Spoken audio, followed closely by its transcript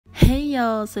Hey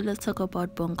y'all, so let's talk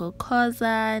about Bonko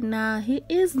Khoza. Now, he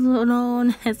is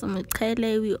known as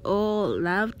Mqele. We all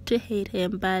love to hate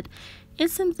him, but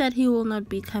it seems that he will not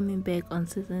be coming back on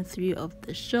season 3 of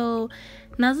the show.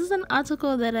 Now, this is an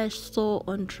article that I saw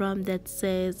on Drum that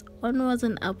says onwards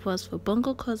and upwards for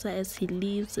Bonko Khoza as he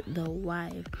leaves the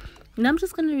wife. And I'm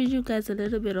just going to read you guys a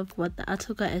little bit of what the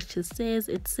article actually says.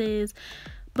 It says,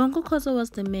 Bonko Khoza was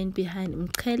the man behind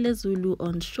Mqele Zulu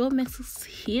on Showmax's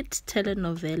hit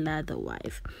telenovela The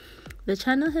Wife. The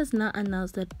channel has now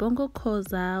announced that Bonko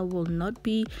Khoza will not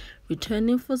be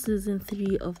returning for season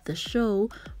 3 of the show,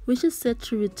 which is set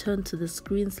to return to the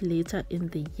screens later in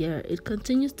the year. It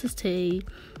continues to say,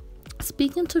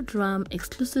 speaking to Drum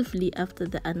exclusively after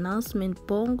the announcement,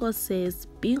 Bonko says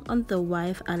being on The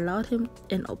Wife allowed him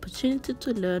an opportunity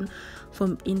to learn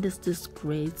from industry's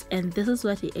greats, and this is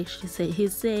what he actually said. He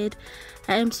said,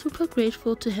 I am super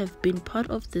grateful to have been part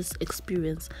of this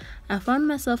experience. I found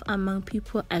myself among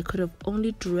people I could have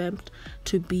only dreamt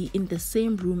to be in the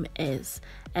same room as.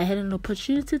 I had an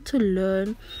opportunity to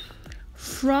learn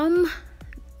from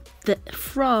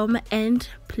and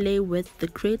play with the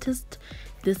greatest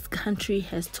this country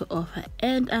has to offer,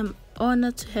 and I'm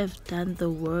honored to have done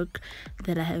the work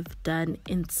that I have done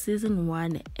in season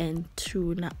 1 and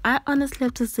 2. Now, I honestly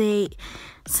have to say,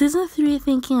 season 3,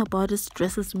 thinking about it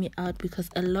stresses me out because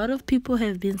a lot of people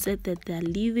have been said that they're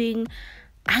leaving.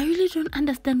 I really don't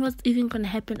understand what's even gonna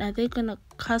happen. Are they gonna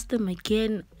cast them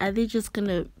again? Are they just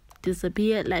gonna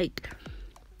disappear? Like,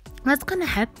 what's gonna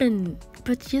happen?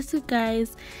 But yes, you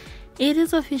guys, it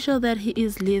is official that he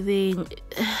is leaving.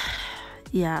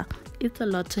 Yeah, it's a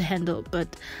lot to handle,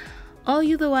 but all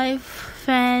you The Wife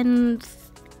fans,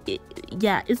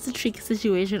 it's a tricky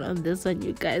situation on this one,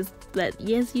 you guys. But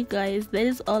yes, you guys, that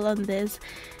is all on this.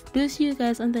 Do see you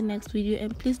guys on the next video,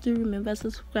 and please do remember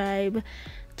subscribe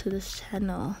to this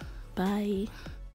channel. Bye.